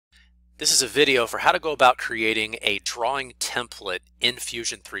This is a video for how to go about creating a drawing template in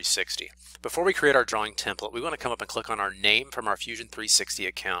Fusion 360. Before we create our drawing template, we want to come up and click on our name from our Fusion 360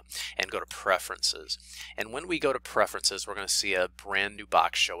 account and go to Preferences. And when we go to Preferences, we're going to see a brand new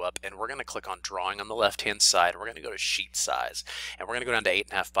box show up, and we're going to click on Drawing on the left-hand side, and we're going to go to Sheet Size, and we're going to go down to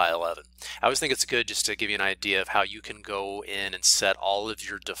 8.5 by 11. I always think it's good just to give you an idea of how you can go in and set all of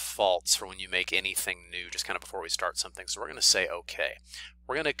your defaults for when you make anything new, just kind of before we start something. So we're going to say OK.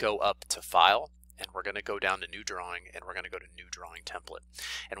 We're going to go up to File, and we're going to go down to New Drawing, and we're going to go to New Drawing Template.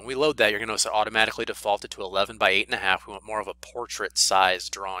 And when we load that, you're going to notice it automatically defaulted to 11 by 8.5. We want more of a portrait size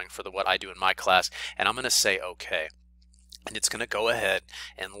drawing for what I do in my class, and I'm going to say OK. And it's going to go ahead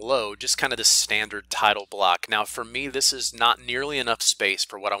and load just kind of the standard title block. Now for me, this is not nearly enough space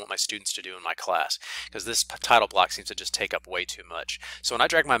for what I want my students to do in my class, because this title block seems to just take up way too much. So when I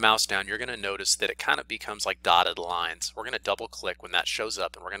drag my mouse down, you're going to notice that it kind of becomes like dotted lines. We're going to double click when that shows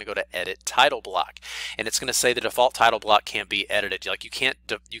up, and we're going to go to Edit Title Block. And it's going to say the default title block can't be edited. Like you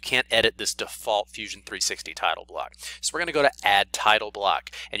can't edit this default Fusion 360 title block. So we're going to go to Add Title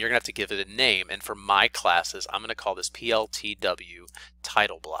Block, and you're going to have to give it a name. And for my classes, I'm going to call this PLTW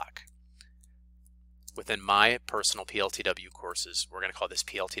title block. Within my personal PLTW courses, we're going to call this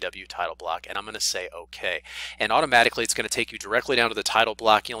PLTW title block, and I'm going to say OK. And automatically it's going to take you directly down to the title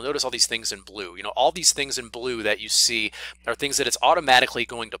block. You'll notice all these things in blue. You know, all these things in blue that you see are things that it's automatically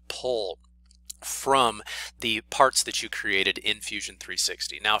going to pull from the parts that you created in Fusion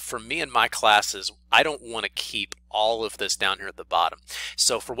 360. Now for me in my classes, I don't want to keep all of this down here at the bottom.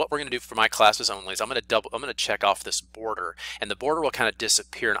 So for what we're going to do for my classes only is I'm going to check off this border, and the border will kind of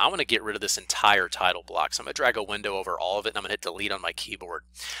disappear, and I want to get rid of this entire title block. So I'm going to drag a window over all of it, and I'm going to hit delete on my keyboard.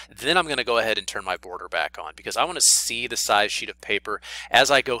 Then I'm going to go ahead and turn my border back on, because I want to see the size sheet of paper as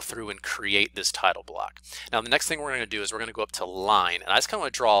I go through and create this title block. Now the next thing we're going to do is we're going to go up to line, and I just kind of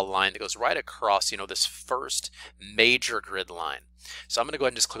want to draw a line that goes right across, you know, this first major grid line. So I'm going to go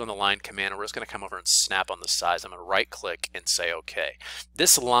ahead and just click on the line command, and we're just going to come over and snap on the size. I'm going to right click and say OK.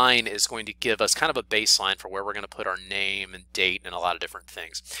 This line is going to give us kind of a baseline for where we're going to put our name and date and a lot of different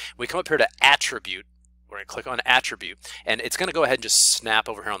things. We come up here to Attribute. We're going to click on Attribute, and it's going to go ahead and just snap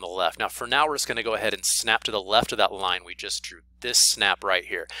over here on the left. Now for now, we're just going to go ahead and snap to the left of that line we just drew. This snap right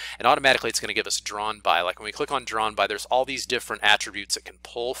here, and automatically it's going to give us Drawn By. Like when we click on Drawn By, there's all these different attributes that can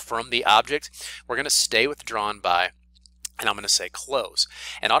pull from the object. We're going to stay with Drawn By, and I'm going to say Close,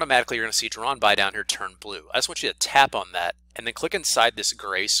 and automatically you're going to see Drawn By down here turn blue. I just want you to tap on that and then click inside this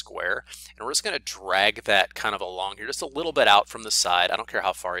gray square, and we're just going to drag that kind of along here just a little bit out from the side. I don't care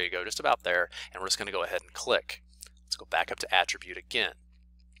how far you go, just about there, and we're just going to go ahead and click. Let's go back up to Attribute again.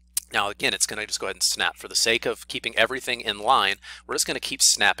 Now again, it's going to just go ahead and snap. For the sake of keeping everything in line, we're just going to keep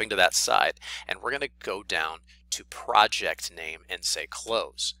snapping to that side, and we're going to go down to Project Name and say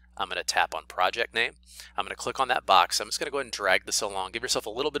Close. I'm going to tap on Project Name. I'm going to click on that box. I'm just going to go ahead and drag this along. Give yourself a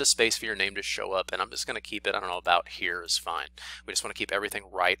little bit of space for your name to show up, and I'm just going to keep it, I don't know, about here is fine. We just want to keep everything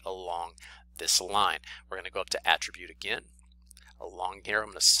right along this line. We're going to go up to Attribute again. Along here, I'm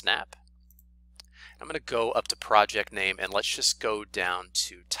going to snap. I'm going to go up to Project Name, and let's just go down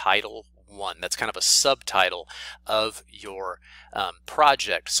to Title 1. That's kind of a subtitle of your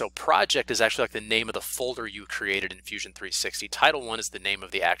project. So project is actually like the name of the folder you created in Fusion 360. Title 1 is the name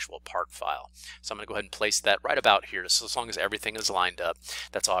of the actual part file. So I'm going to go ahead and place that right about here. So as long as everything is lined up,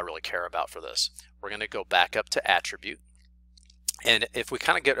 that's all I really care about for this. We're going to go back up to Attribute. And if we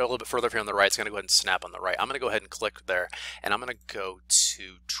kind of get a little bit further here on the right, it's going to go ahead and snap on the right. I'm going to go ahead and click there, and I'm going to go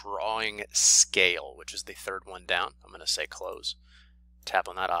to Drawing Scale, which is the third one down. I'm going to say Close. Tap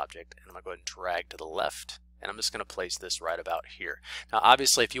on that object, and I'm going to go ahead and drag to the left, and I'm just going to place this right about here. Now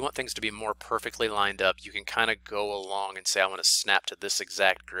obviously if you want things to be more perfectly lined up, you can kind of go along and say I want to snap to this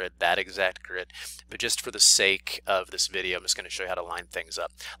exact grid, that exact grid, but just for the sake of this video, I'm just going to show you how to line things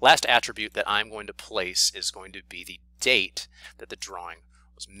up. Last attribute that I'm going to place is going to be the date that the drawing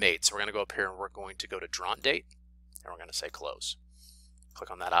was made. So we're going to go up here, and we're going to go to Drawn Date, and we're going to say Close. Click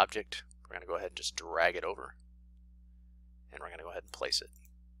on that object. We're going to go ahead and just drag it over, and we're going to go ahead and place it.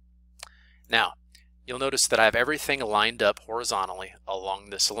 Now, you'll notice that I have everything lined up horizontally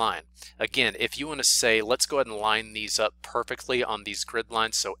along this line. Again, if you want to say, let's go ahead and line these up perfectly on these grid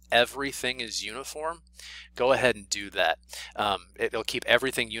lines so everything is uniform, go ahead and do that. It'll keep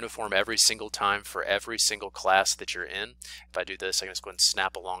everything uniform every single time for every single class that you're in. If I do this, I can just go ahead and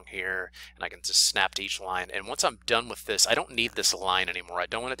snap along here, and I can just snap to each line. And once I'm done with this, I don't need this line anymore. I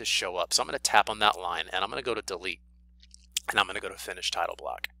don't want it to show up. So I'm going to tap on that line, and I'm going to go to Delete, and I'm going to go to Finish Title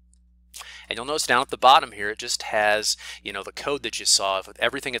Block. And you'll notice down at the bottom here, it just has, you know, the code that you saw with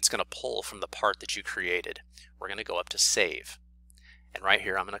everything it's going to pull from the part that you created. We're going to go up to Save. And right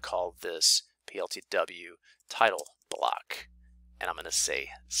here I'm going to call this PLTW title block, and I'm going to say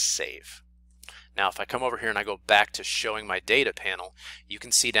save. Now if I come over here and I go back to showing my data panel, you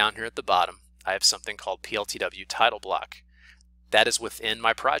can see down here at the bottom I have something called PLTW title block. That is within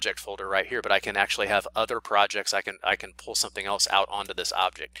my project folder right here, but I can actually have other projects. I can pull something else out onto this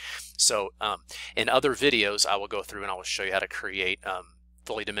object. So in other videos I will go through and I will show you how to create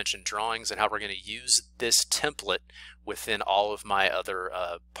fully dimensioned drawings and how we're going to use this template within all of my other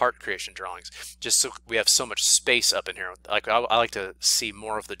part creation drawings, just so we have so much space up in here. Like I like to see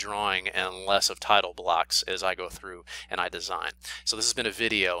more of the drawing and less of title blocks as I go through and I design. So this has been a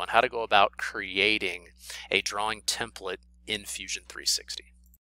video on how to go about creating a drawing template in Fusion 360.